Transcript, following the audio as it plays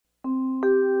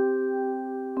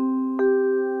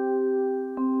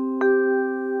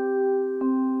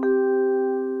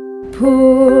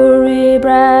Poor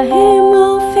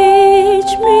Ibrahimovic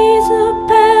missed a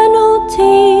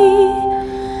penalty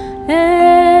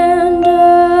and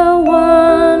a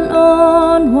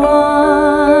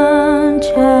one-on-one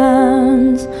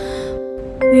chance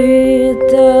with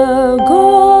the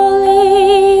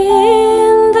goalie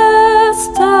in the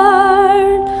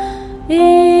start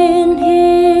in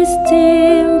his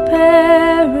team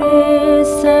Paris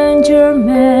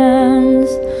Saint-Germain's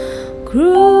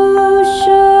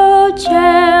crucial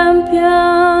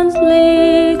Champions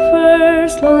League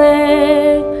first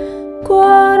leg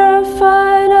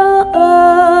quarter-final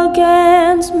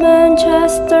against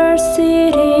Manchester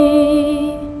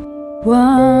City.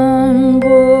 One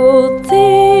would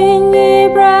think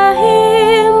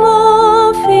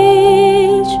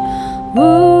Ibrahimovic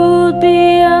would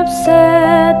be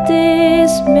upset,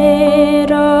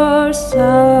 dismayed or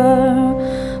sour,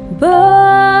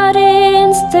 but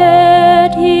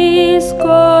instead he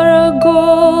scored a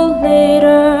goal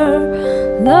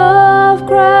later. Love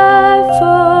cry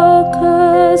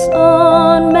focus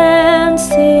on Man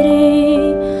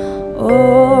City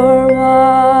or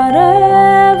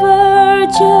whatever,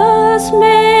 just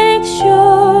make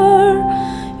sure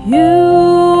you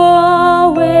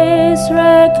always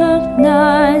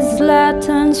recognize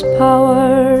Zlatan's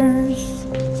powers.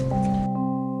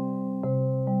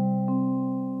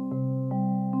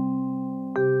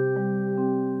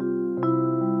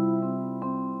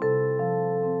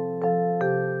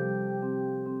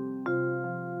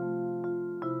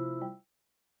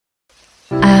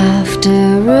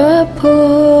 After a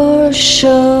poor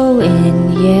show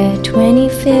in year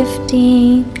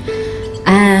 2015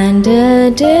 and a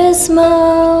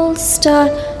dismal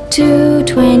start to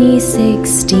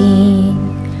 2016,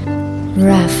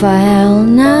 Rafael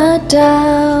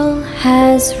Nadal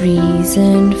has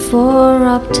reason for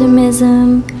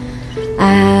optimism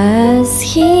as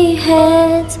he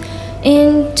heads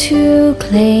into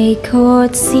clay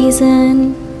court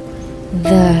season.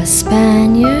 The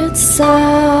Spaniard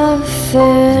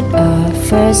suffered a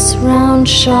first-round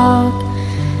shock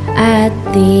at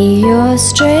the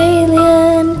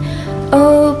Australian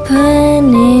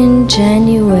Open in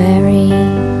January,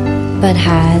 but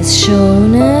has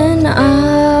shown an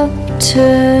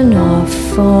upturn of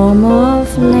form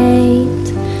of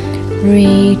late,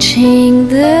 reaching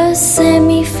the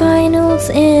semi-finals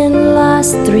in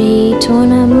last 3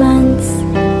 tournaments.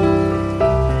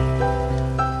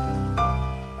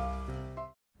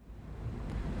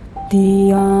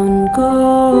 The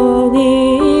ongoing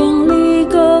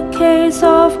legal case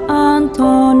of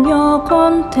Antonio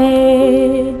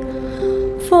Conte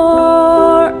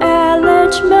for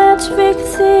alleged match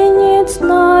fixing, it's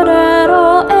not at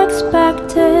all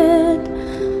expected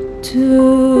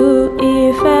to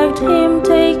affect him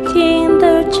taking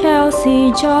the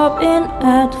Chelsea job in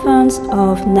advance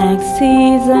of next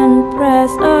season.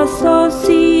 Press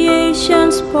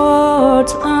Association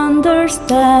Sports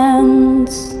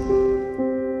understands.